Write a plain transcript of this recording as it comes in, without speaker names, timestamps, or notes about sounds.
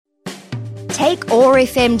Take OAR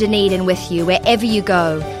FM Dunedin with you wherever you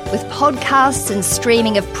go, with podcasts and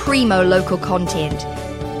streaming of primo local content.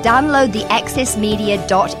 Download the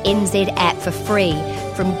accessmedia.nz app for free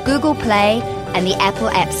from Google Play and the Apple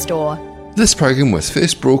App Store. This program was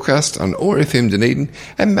first broadcast on OAR FM Dunedin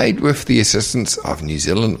and made with the assistance of New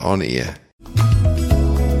Zealand On Air.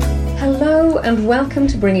 Hello and welcome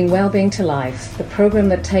to Bringing Wellbeing to Life, the program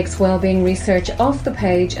that takes wellbeing research off the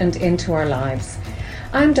page and into our lives.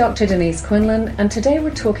 I'm Dr. Denise Quinlan, and today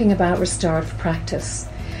we're talking about restorative practice,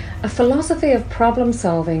 a philosophy of problem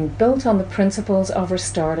solving built on the principles of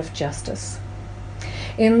restorative justice.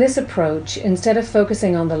 In this approach, instead of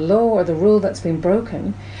focusing on the law or the rule that's been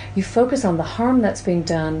broken, you focus on the harm that's been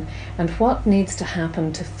done and what needs to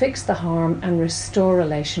happen to fix the harm and restore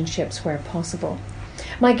relationships where possible.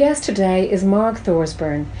 My guest today is Marg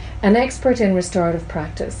Thorsborne, an expert in restorative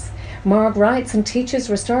practice. Marg writes and teaches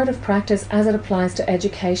restorative practice as it applies to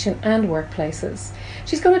education and workplaces.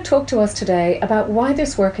 She's going to talk to us today about why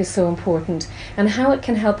this work is so important and how it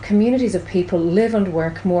can help communities of people live and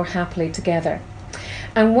work more happily together.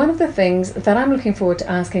 And one of the things that I'm looking forward to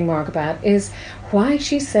asking Marg about is why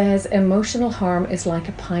she says emotional harm is like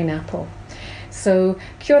a pineapple. So,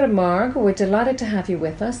 kia ora Marg, we're delighted to have you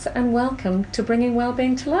with us and welcome to Bringing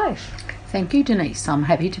Wellbeing to Life. Thank you, Denise. I'm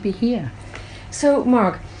happy to be here. So,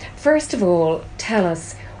 Marg, first of all, tell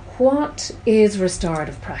us, what is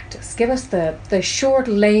restorative practice? Give us the short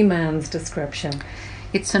layman's description.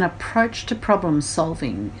 It's an approach to problem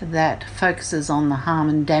solving that focuses on the harm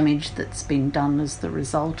and damage that's been done as the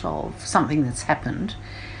result of something that's happened.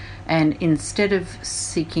 And instead of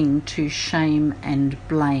seeking to shame and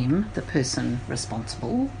blame the person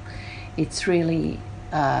responsible, it's really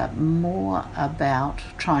more about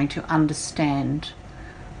trying to understand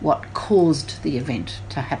what caused the event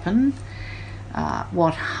to happen,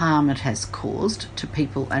 what harm it has caused to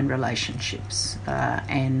people and relationships,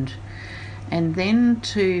 and then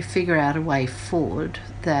to figure out a way forward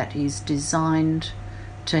that is designed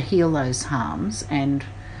to heal those harms and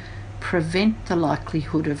prevent the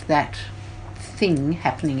likelihood of that thing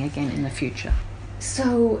happening again in the future.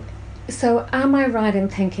 So am I right in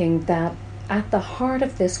thinking that at the heart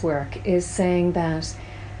of this work is saying that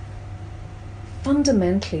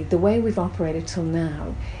fundamentally the way we've operated till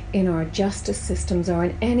now in our justice systems or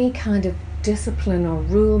in any kind of discipline or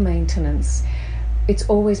rule maintenance, it's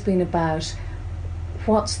always been about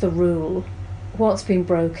what's the rule, what's been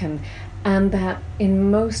broken, and that in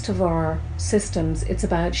most of our systems it's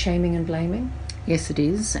about shaming and blaming? Yes, it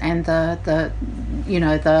is. And the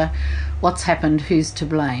what's happened, who's to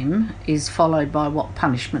blame, is followed by what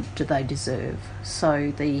punishment do they deserve.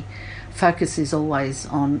 So the focus is always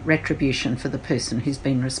on retribution for the person who's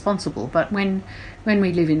been responsible. But when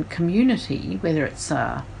we live in community, whether it's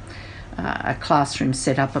a classroom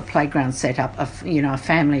set up, a playground set up, a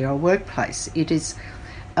family or a workplace, it is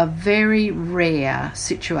a very rare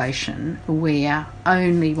situation where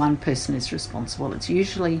only one person is responsible. It's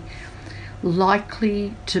usually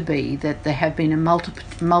likely to be that there have been a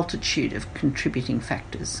multitude of contributing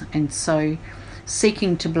factors, and so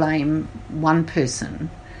seeking to blame one person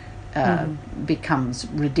becomes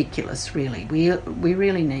ridiculous, really. We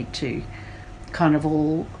really need to kind of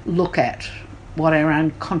all look at what our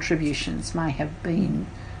own contributions may have been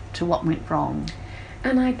to what went wrong.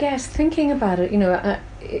 And I guess thinking about it,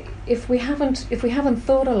 if we haven't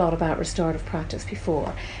thought a lot about restorative practice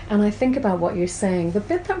before, and I think about what you're saying, the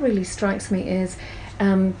bit that really strikes me is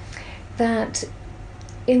that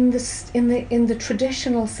in the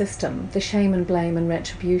traditional system, the shame and blame and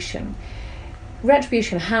retribution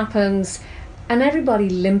happens, and everybody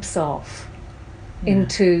limps off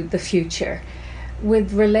into the future,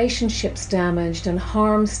 with relationships damaged and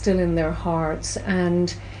harm still in their hearts,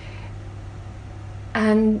 and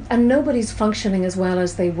nobody's functioning as well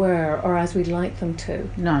as they were or as we'd like them to.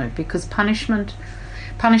 No, because punishment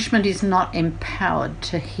is not empowered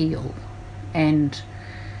to heal, and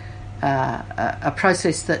a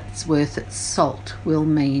process that's worth its salt will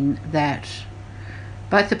mean that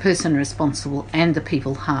both the person responsible and the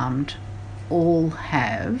people harmed all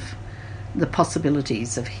have the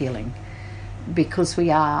possibilities of healing, because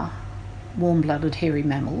we are warm-blooded hairy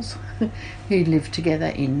mammals who live together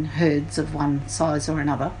in herds of one size or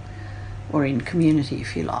another, or in community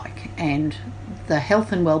if you like, and the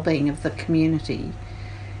health and well-being of the community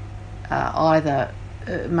either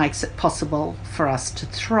makes it possible for us to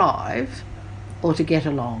thrive or to get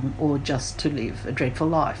along or just to live a dreadful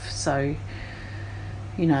life. So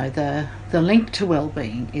the link to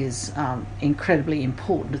well-being is incredibly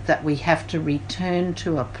important, that we have to return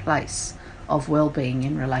to a place of well-being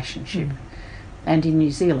in relationship. And in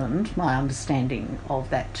New Zealand, my understanding of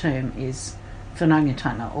that term is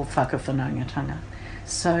whanaungatanga or whakawhanaungatanga.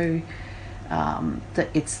 So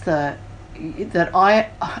that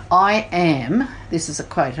I am, this is a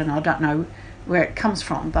quote and I don't know where it comes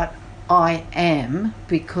from, but I am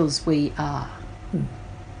because we are.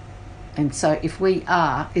 And so if we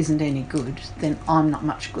are isn't any good, then I'm not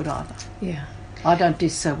much good either. Yeah. I don't do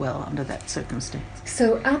so well under that circumstance.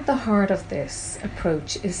 So at the heart of this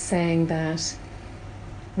approach is saying that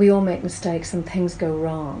we all make mistakes and things go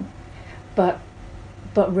wrong, but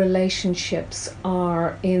relationships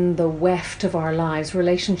are in the weft of our lives.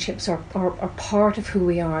 Relationships are part of who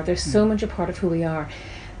we are. There's so much a part of who we are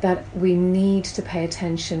that we need to pay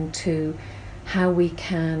attention to how we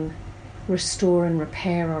can restore and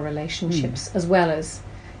repair our relationships, as well as,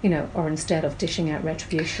 or instead of dishing out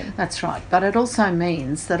retribution. That's right. But it also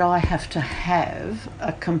means that I have to have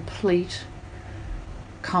a complete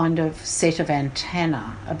kind of set of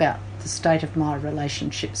antenna about the state of my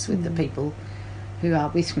relationships with the people who are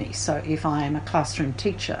with me. So if I am a classroom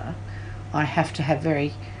teacher, I have to have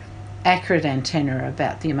very accurate antenna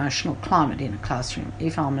about the emotional climate in a classroom.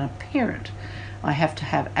 If I'm a parent, I have to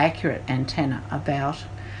have accurate antenna about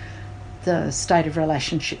the state of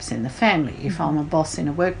relationships in the family. If I'm a boss in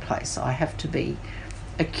a workplace, I have to be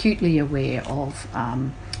acutely aware of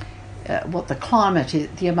what the climate is,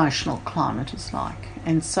 the emotional climate is like.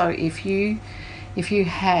 And so if you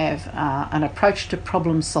have an approach to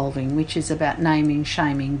problem solving which is about naming,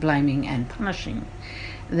 shaming, blaming and punishing,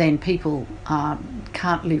 then people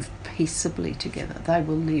can't live peaceably together. They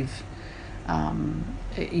will live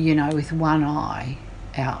with one eye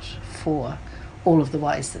out for all of the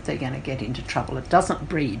ways that they're going to get into trouble. It doesn't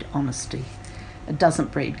breed honesty. It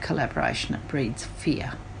doesn't breed collaboration. It breeds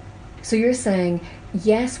fear. So you're saying,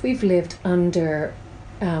 yes, we've lived under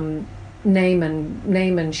name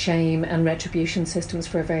and shame and retribution systems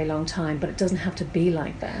for a very long time, but it doesn't have to be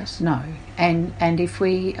like that. No. And if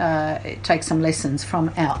we take some lessons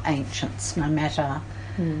from our ancients, no matter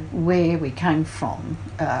where we came from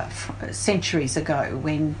centuries ago,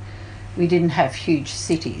 when we didn't have huge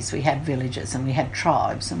cities, we had villages and we had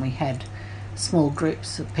tribes and we had small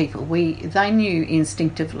groups of people. They knew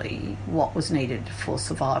instinctively what was needed for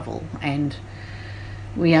survival, and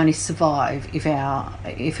we only survive if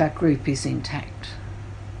our group is intact.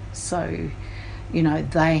 So,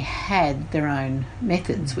 they had their own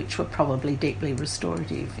methods which were probably deeply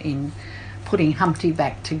restorative in putting Humpty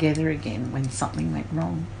back together again when something went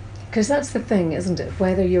wrong. Because that's the thing, isn't it?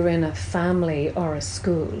 Whether you're in a family or a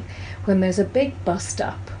school, when there's a big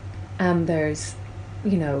bust-up and there's,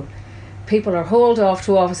 people are hauled off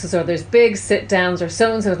to offices, or there's big sit-downs, or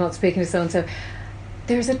so-and-so's not speaking to so-and-so,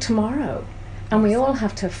 there's a tomorrow. And we all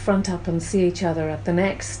have to front up and see each other at the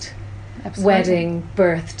next wedding,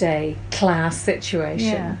 birthday, class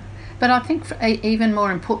situation. Yeah. But I think even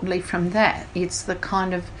more importantly from that, it's the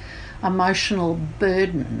kind of emotional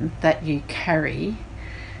burden that you carry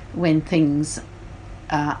when things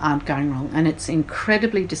aren't going wrong, and it's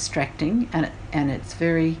incredibly distracting, and it's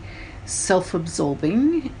very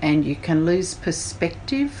self-absorbing, and you can lose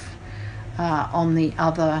perspective on the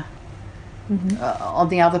other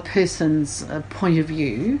person's point of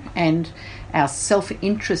view, and our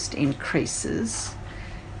self-interest increases,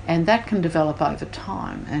 and that can develop over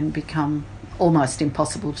time and become almost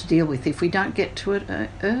impossible to deal with if we don't get to it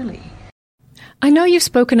early. I know you've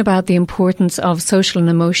spoken about the importance of social and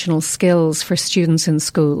emotional skills for students in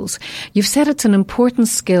schools. You've said it's an important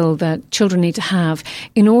skill that children need to have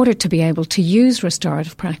in order to be able to use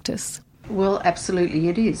restorative practice. Well, absolutely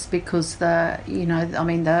it is, because the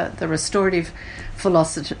restorative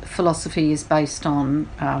philosophy is based on,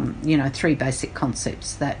 three basic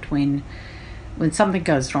concepts: that when something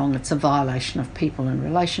goes wrong, it's a violation of people and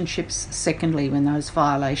relationships. Secondly, when those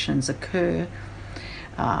violations occur,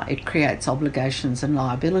 it creates obligations and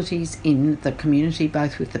liabilities in the community,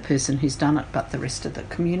 both with the person who's done it but the rest of the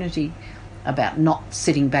community, about not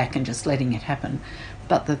sitting back and just letting it happen.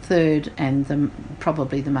 But the third, and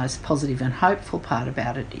probably the most positive and hopeful part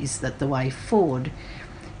about it, is that the way forward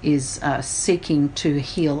is seeking to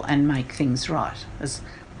heal and make things right as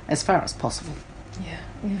far as possible. Yeah.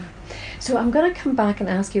 So I'm going to come back and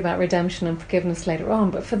ask you about redemption and forgiveness later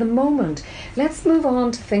on, but for the moment, let's move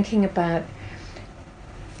on to thinking about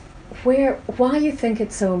why you think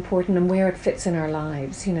it's so important and where it fits in our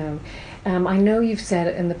lives. I know you've said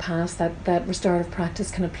it in the past that restorative practice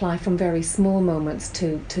can apply from very small moments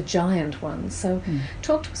to giant ones. So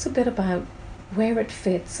talk to us a bit about where it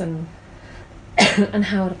fits and and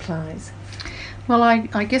how it applies. Well,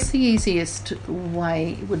 I guess the easiest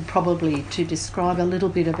way would probably to describe a little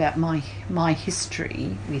bit about my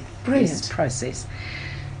history with this process.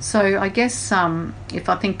 So I guess if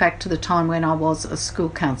I think back to the time when I was a school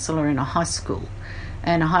counsellor in a high school,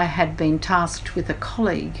 and I had been tasked with a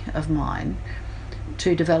colleague of mine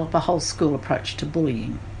to develop a whole school approach to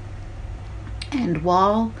bullying. And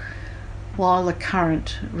while the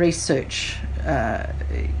current research,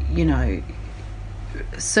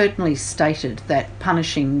 certainly stated that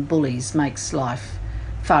punishing bullies makes life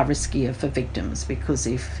far riskier for victims, because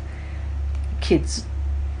if kids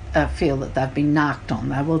feel that they've been narked on,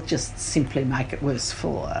 they will just simply make it worse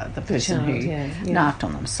for the person who narked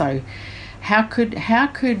on them. So how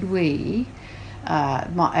could we,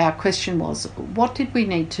 our question was, what did we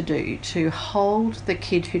need to do to hold the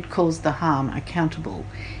kid who'd caused the harm accountable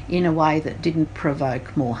in a way that didn't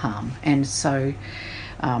provoke more harm? And so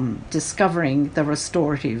discovering the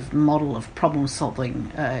restorative model of problem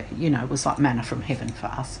solving, was like manna from heaven for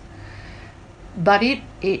us. But it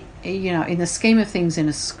in the scheme of things in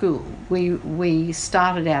a school, we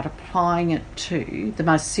started out applying it to the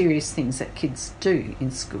most serious things that kids do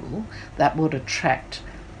in school that would attract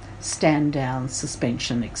stand down,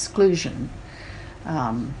 suspension, exclusion,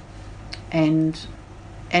 and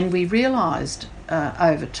we realised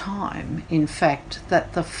over time, in fact,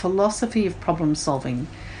 that the philosophy of problem solving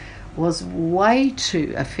was way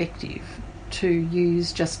too effective to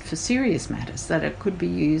use just for serious matters, that it could be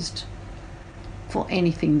used for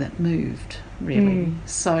anything that moved, really.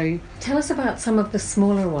 So tell us about some of the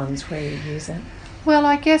smaller ones where you use it. Well,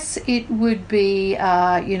 I guess it would be,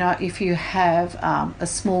 if you have a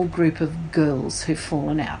small group of girls who've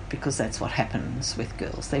fallen out, because that's what happens with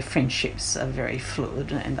girls. Their friendships are very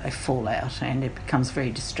fluid and they fall out, and it becomes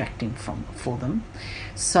very distracting for them.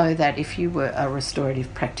 So that if you were a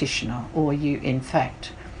restorative practitioner, or you in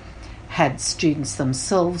fact had students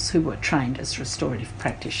themselves who were trained as restorative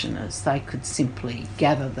practitioners, they could simply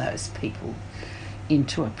gather those people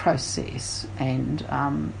into a process and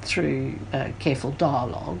through careful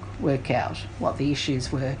dialogue work out what the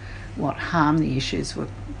issues were, what harm the issues were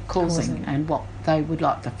causing, and what they would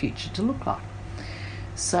like the future to look like.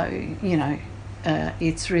 So,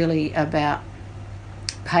 it's really about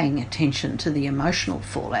paying attention to the emotional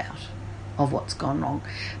fallout of what's gone wrong.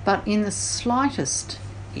 But in the slightest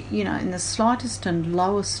and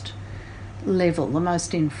lowest level, the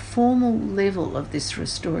most informal level of this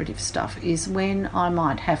restorative stuff is when I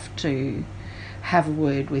might have to have a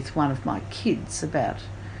word with one of my kids about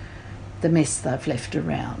the mess they've left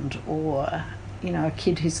around, or a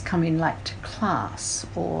kid who's come in late to class,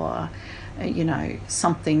 or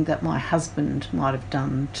something that my husband might have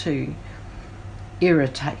done to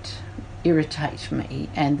irritate me,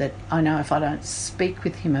 and that I know if I don't speak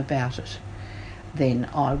with him about it, then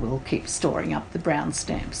I will keep storing up the brown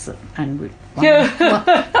stamps, and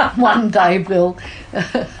one day we'll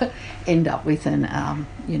end up with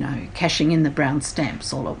cashing in the brown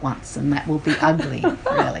stamps all at once, and that will be ugly,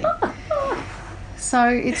 really. So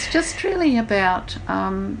it's just really about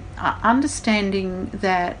understanding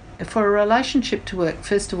that for a relationship to work,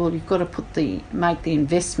 first of all, you've got to make the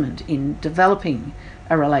investment in developing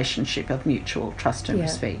a relationship of mutual trust and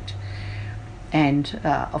respect, and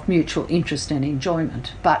of mutual interest and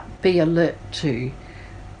enjoyment, but be alert to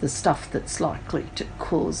the stuff that's likely to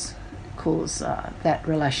cause that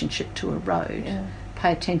relationship to erode. Yeah.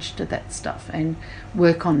 Pay attention to that stuff and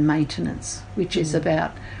work on maintenance, which is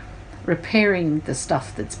about repairing the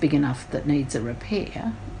stuff that's big enough that needs a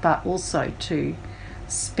repair, but also to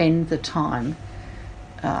spend the time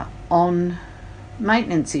on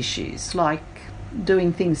maintenance issues, like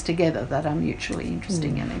doing things together that are mutually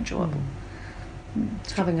interesting and enjoyable.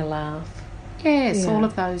 Having a laugh. Yes, all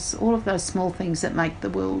of those small things that make the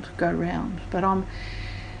world go round. But a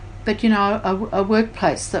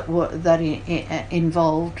workplace that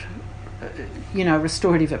involved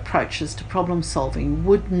restorative approaches to problem solving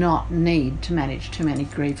would not need to manage too many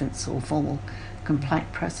grievance or formal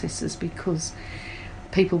complaint processes, because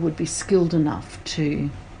people would be skilled enough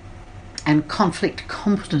and conflict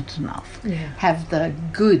competent enough, have the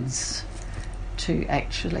goods to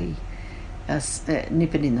actually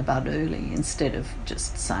nip it in the bud early, instead of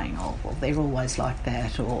just saying, oh, well, they're always like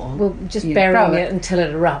that, or just burying it until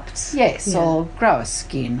it erupts. Yes, or grow a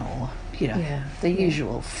skin, or the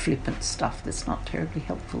usual flippant stuff that's not terribly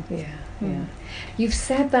helpful. You've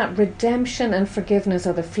said that redemption and forgiveness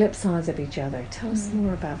are the flip sides of each other. Tell us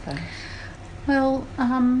more about that. Well,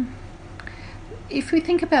 if we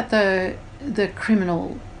think about the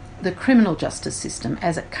criminal justice system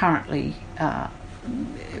as it currently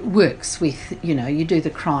works with, you do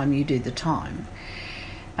the crime, you do the time.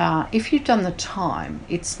 If you've done the time,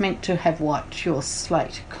 it's meant to have wiped your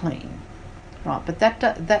slate clean, right? But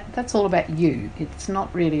that's all about you. It's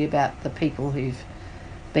not really about the people who've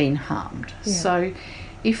been harmed. Yeah. So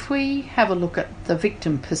if we have a look at the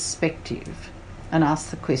victim perspective and ask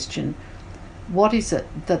the question, what is it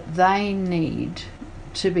that they need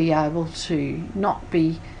to be able to not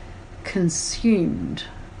be consumed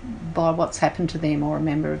by what's happened to them or a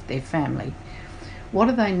member of their family? What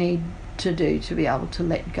do they need to do to be able to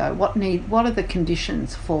let go? What are the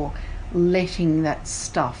conditions for letting that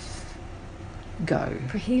stuff go?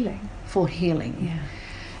 For healing. For healing. Yeah.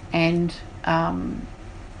 And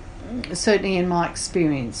certainly in my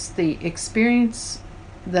experience, the experience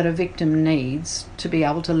that a victim needs to be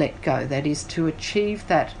able to let go, that is to achieve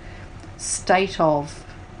that state of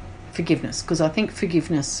forgiveness, because I think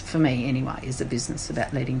forgiveness, for me anyway, is a business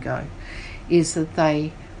about letting go, is that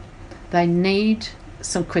they need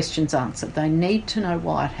some questions answered. They need to know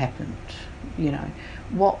why it happened. You know,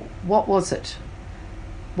 what was it?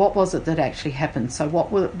 What was it that actually happened? So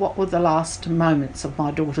what were the last moments of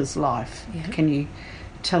my daughter's life? Yeah. Can you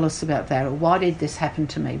tell us about that? Or why did this happen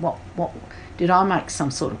to me? What did I make some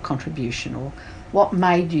sort of contribution? Or what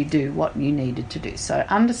made you do what you needed to do? So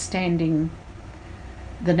understanding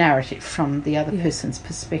the narrative from the other person's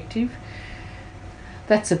perspective,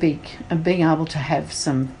 that's being able to have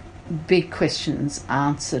some big questions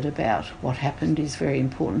answered about what happened is very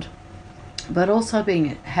important. But also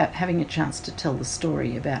having a chance to tell the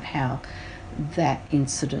story about how that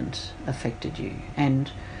incident affected you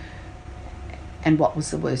and what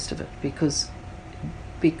was the worst of it, because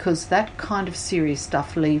that kind of serious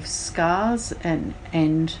stuff leaves scars,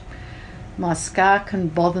 and my scar can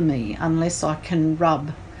bother me unless I can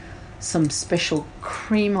rub some special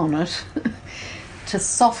cream on it to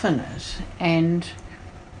soften it. And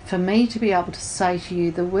for me to be able to say to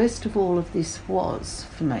you, the worst of all of this was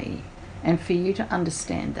for me, and for you to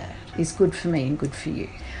understand that is good for me and good for you.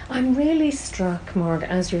 I'm really struck, Marg,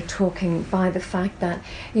 as you're talking, by the fact that,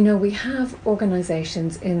 you know, we have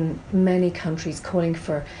organisations in many countries calling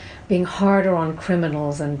for being harder on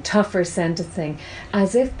criminals and tougher sentencing,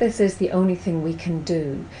 as if this is the only thing we can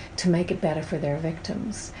do to make it better for their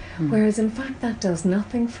victims. Whereas in fact that does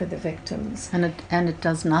nothing for the victims. And it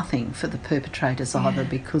does nothing for the perpetrators either,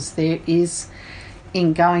 because there is,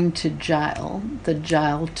 in going to jail, the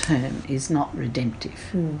jail term is not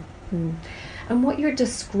redemptive. And what you're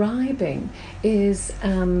describing is,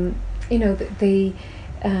 you know, the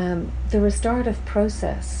restorative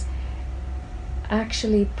process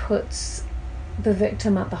actually puts the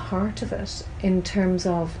victim at the heart of it in terms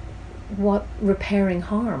of what repairing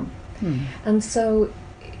harm. And so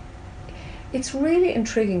it's really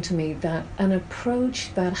intriguing to me that an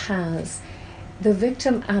approach that has the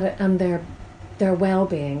victim at it and their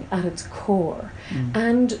well-being at its core,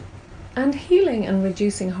 and healing and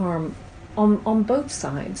reducing harm on both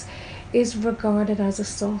sides, is regarded as a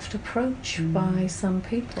soft approach by some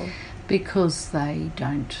people. Because they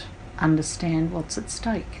don't understand what's at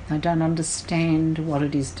stake. They don't understand what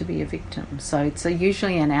it is to be a victim. So it's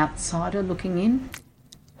usually an outsider looking in.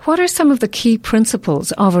 What are some of the key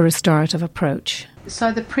principles of a restorative approach?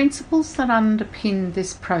 So the principles that underpin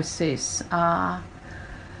this process are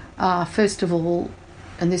first of all,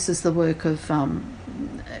 and this is the work of,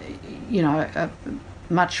 you know, a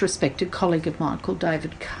much respected colleague of mine called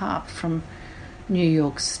David Karp from New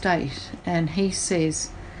York State, and he says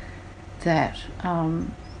that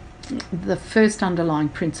the first underlying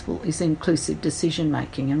principle is inclusive decision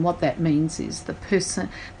making, and what that means is the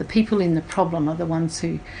people in the problem are the ones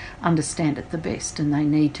who understand it the best, and they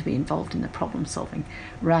need to be involved in the problem solving,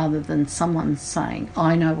 rather than someone saying,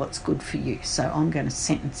 I know what's good for you, so I'm going to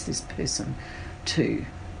sentence this person to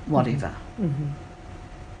whatever.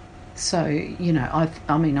 So, you know,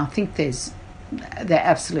 I mean, I think there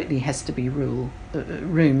absolutely has to be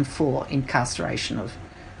room for incarceration of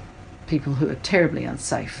people who are terribly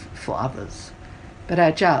unsafe for others. But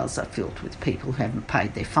our jails are filled with people who haven't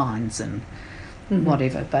paid their fines and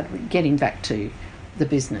whatever. But getting back to the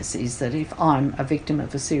business is that if I'm a victim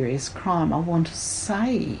of a serious crime, I want a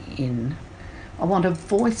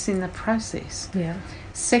voice in the process. Yeah.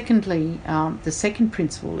 Secondly, the second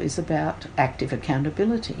principle is about active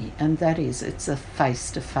accountability, and that is it's a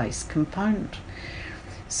face-to-face component.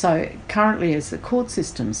 So currently, as the court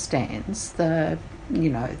system stands, the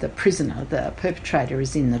prisoner, the perpetrator,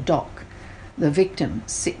 is in the dock. The victim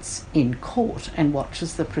sits in court and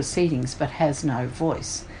watches the proceedings but has no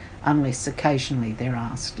voice, unless occasionally they're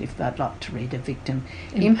asked if they'd like to read a victim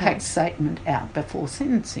impact statement out before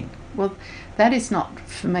sentencing. Well, that is not,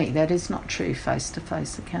 for me, that is not true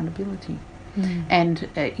face-to-face accountability. And,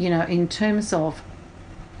 you know, in terms of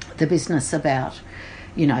the business about,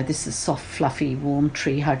 you know, this is soft, fluffy, warm,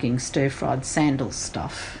 tree-hugging, stir-fried sandal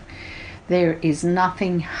stuff, there is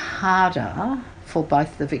nothing harder for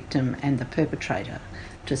both the victim and the perpetrator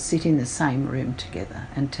to sit in the same room together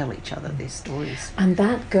and tell each other their stories. And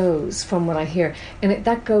that goes from what I hear, and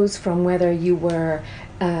that goes from whether you were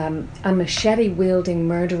a machete-wielding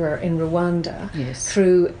murderer in Rwanda, Yes.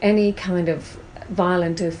 through any kind of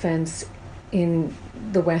violent offence in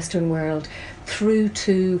the Western world, through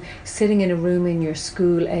to sitting in a room in your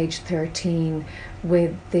school, age 13,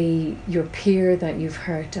 with your peer that you've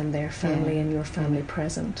hurt and their family and your family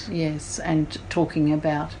present. Yes, and talking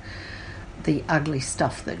about the ugly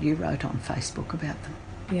stuff that you wrote on Facebook about them.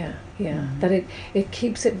 Yeah. That it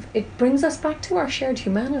keeps it brings us back to our shared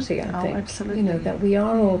humanity, I think. Absolutely. That we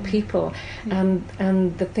are all people, and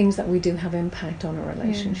the things that we do have impact on our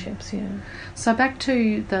relationships. Yeah. So back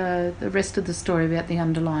to the rest of the story about the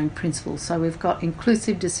underlying principles. So we've got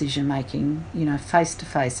inclusive decision making,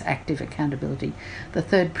 face-to-face active accountability. The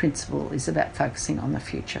third principle is about focusing on the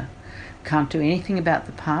future. Can't do anything about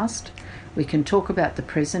the past. We can talk about the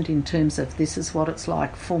present in terms of this is what it's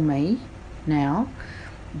like for me now,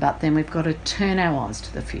 but then we've got to turn our eyes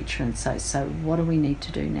to the future and say, so what do we need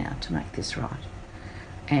to do now to make this right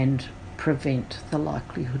and prevent the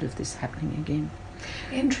likelihood of this happening again?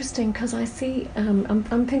 Interesting, because I see, I'm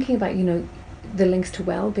thinking about, the links to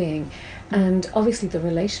well-being, and obviously the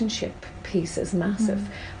relationship piece is massive,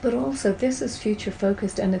 but also this is future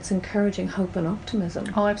focused, and it's encouraging hope and optimism.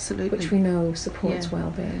 Oh, absolutely. Which we know supports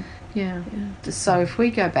well-being. Yeah. So if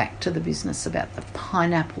we go back to the business about the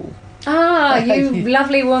pineapple. Ah, you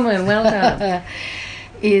lovely woman, well done.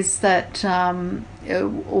 Is that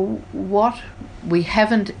what we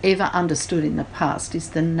haven't ever understood in the past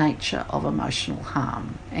is the nature of emotional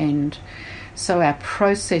harm. And so our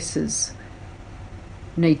processes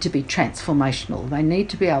need to be transformational. They need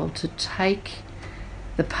to be able to take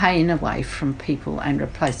the pain away from people and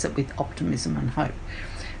replace it with optimism and hope.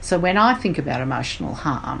 So when I think about emotional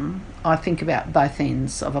harm, I think about both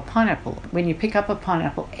ends of a pineapple. When you pick up a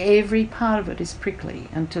pineapple, every part of it is prickly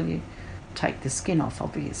until you take the skin off,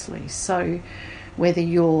 obviously. So whether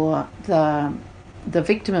you're the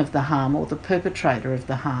victim of the harm or the perpetrator of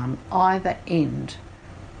the harm, either end,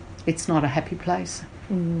 it's not a happy place.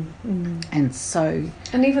 And so...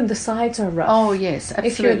 And even the sides are rough. Oh, yes,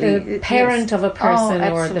 absolutely. If you're the parent of a person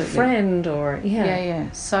or the friend or... Yeah.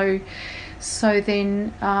 So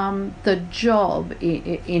then the job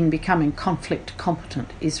in becoming conflict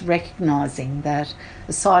competent is recognising that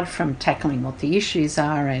aside from tackling what the issues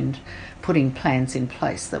are and putting plans in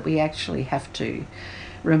place, that we actually have to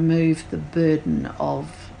remove the burden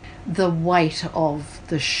of the weight of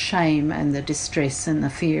the shame and the distress and the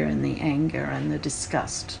fear and the anger and the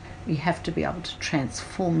disgust. We have to be able to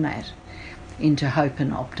transform that into hope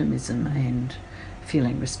and optimism and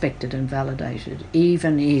feeling respected and validated,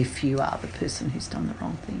 even if you are the person who's done the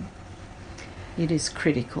wrong thing. It is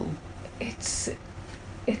critical. It's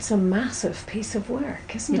a massive piece of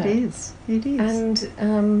work, isn't it? It is.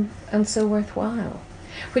 And so worthwhile.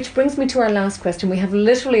 Which brings me to our last question. We have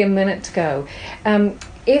literally a minute to go.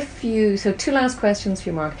 So 2 last questions for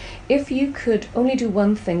you, Marg. If you could only do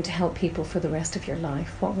one thing to help people for the rest of your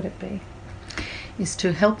life, what would it be? Is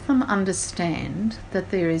to help them understand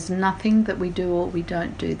that there is nothing that we do or we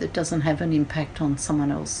don't do that doesn't have an impact on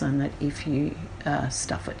someone else, and that if you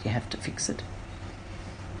stuff it, you have to fix it.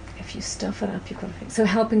 If you stuff it up, you've got to fix it. So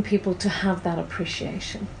helping people to have that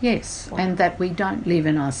appreciation. Yes, wow. And that we don't live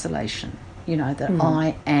in isolation. That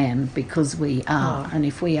I am because we are, and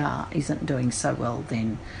if we are isn't doing so well,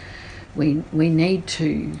 then we need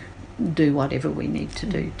to do whatever we need to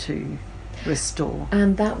do to restore.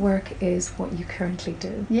 And that work is what you currently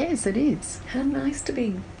do. Yes, it is. How nice to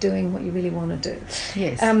be doing what you really want to do.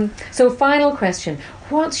 Yes. So final question.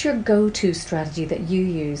 What's your go-to strategy that you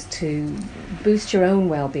use to boost your own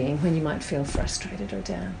well-being when you might feel frustrated or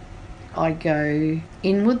down? I go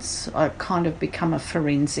inwards. I kind of become a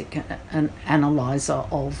forensic analyser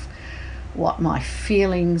of what my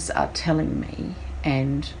feelings are telling me,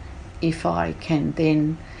 and if I can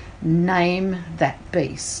then name that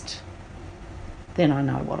beast, then I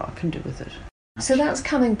know what I can do with it. So that's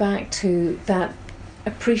coming back to that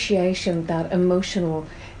appreciation, that emotional,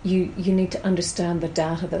 you need to understand the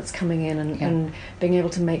data that's coming in and being able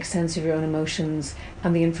to make sense of your own emotions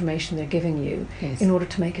and the information they're giving you in order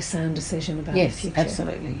to make a sound decision about the future. Yes,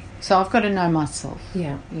 absolutely. So I've got to know myself.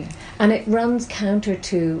 Yeah. And it runs counter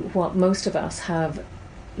to what most of us have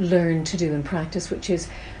learned to do in practice, which is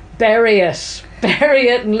bury it. bury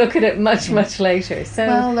it and look at it much later. So,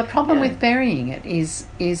 well, the problem with burying it is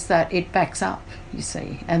that it backs up, you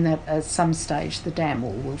see, and that at some stage the dam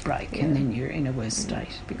wall will break, and then you're in a worse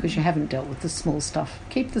state because you haven't dealt with the small stuff.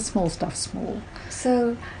 Keep the small stuff small.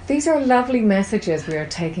 So these are lovely messages we are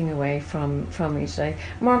taking away from you today.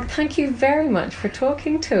 Marg, thank you very much for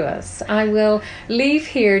talking to us. I will leave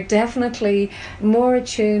here definitely more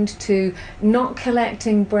attuned to not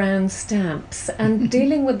collecting brown stamps and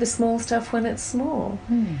dealing with the small stuff when it's small,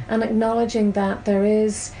 and acknowledging that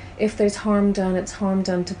if there's harm done, it's harm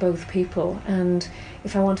done to both people. And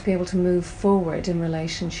if I want to be able to move forward in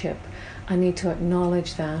relationship, I need to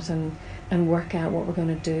acknowledge that and work out what we're going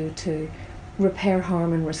to do to repair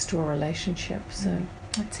harm and restore relationships. So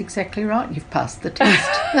that's exactly right. You've passed the test.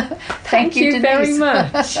 Thank you very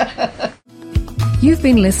much. You've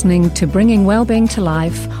been listening to Bringing Wellbeing to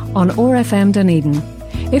Life on ORFM Dunedin.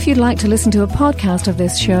 If you'd like to listen to a podcast of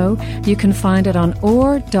this show, you can find it on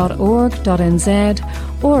or.org.nz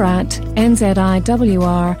or at nziwr.co.nz.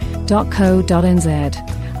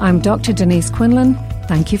 I'm Dr. Denise Quinlan.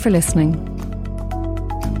 Thank you for listening.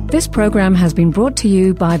 This program has been brought to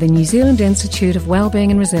you by the New Zealand Institute of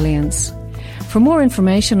Wellbeing and Resilience. For more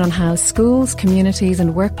information on how schools, communities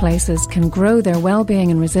and workplaces can grow their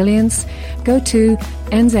wellbeing and resilience, go to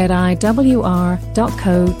nziwr.co.nz.